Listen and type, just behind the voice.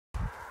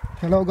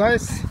Hello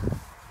guys,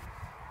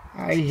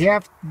 I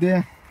have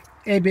the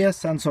ABS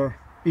sensor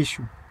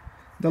issue.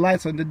 The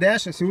lights on the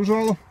dash as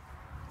usual.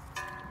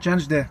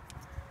 Change the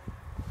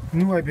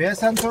new ABS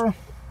sensor.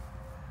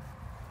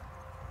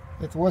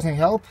 It wasn't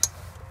help.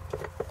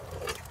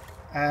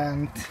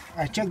 And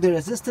I checked the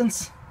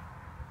resistance.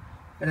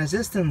 The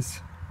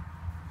resistance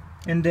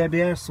in the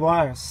ABS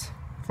wires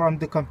from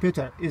the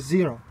computer is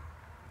 0,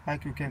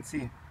 like you can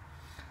see.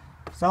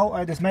 So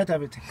I dismade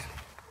everything.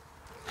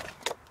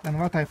 And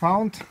what I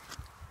found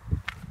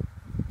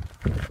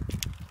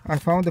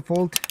the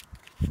fault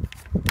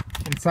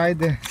inside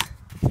the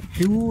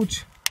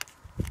huge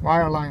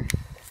wire line.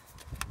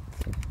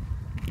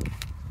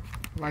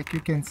 Like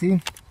you can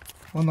see,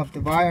 one of the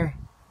wire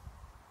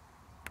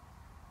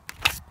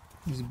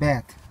is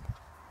bad.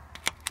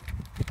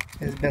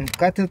 It's been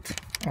cut or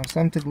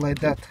something like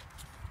that.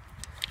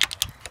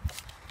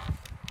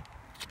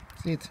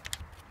 See it?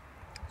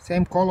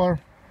 Same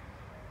color.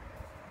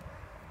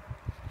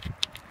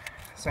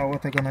 So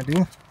what I'm gonna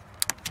do,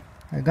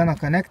 I'm gonna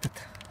connect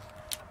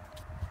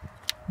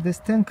this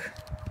thing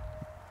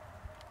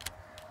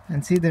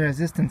and see the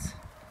resistance.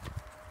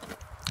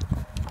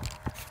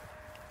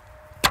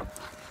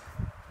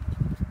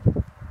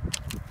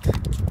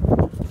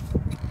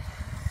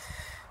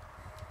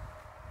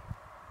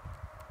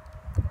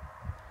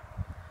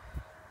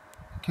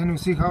 Can you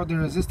see how the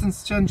resistance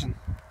is changing?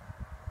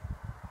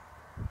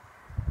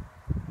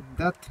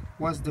 That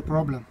was the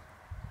problem.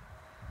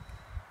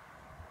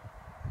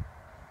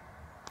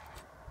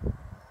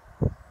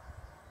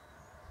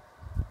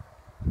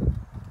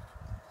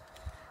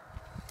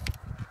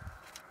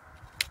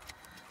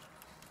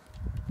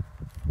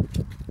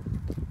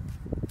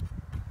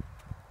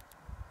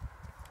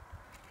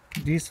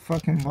 These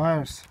fucking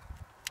wires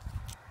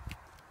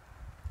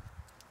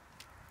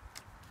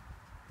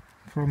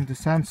from the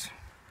sensor.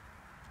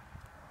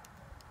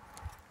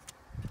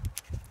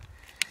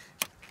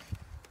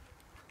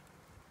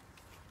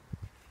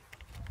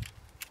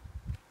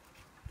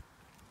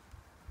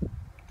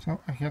 So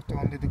I have to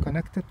only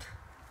disconnect it.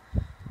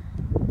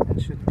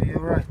 It should be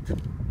alright.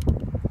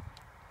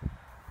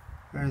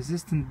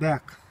 Resistant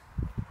back.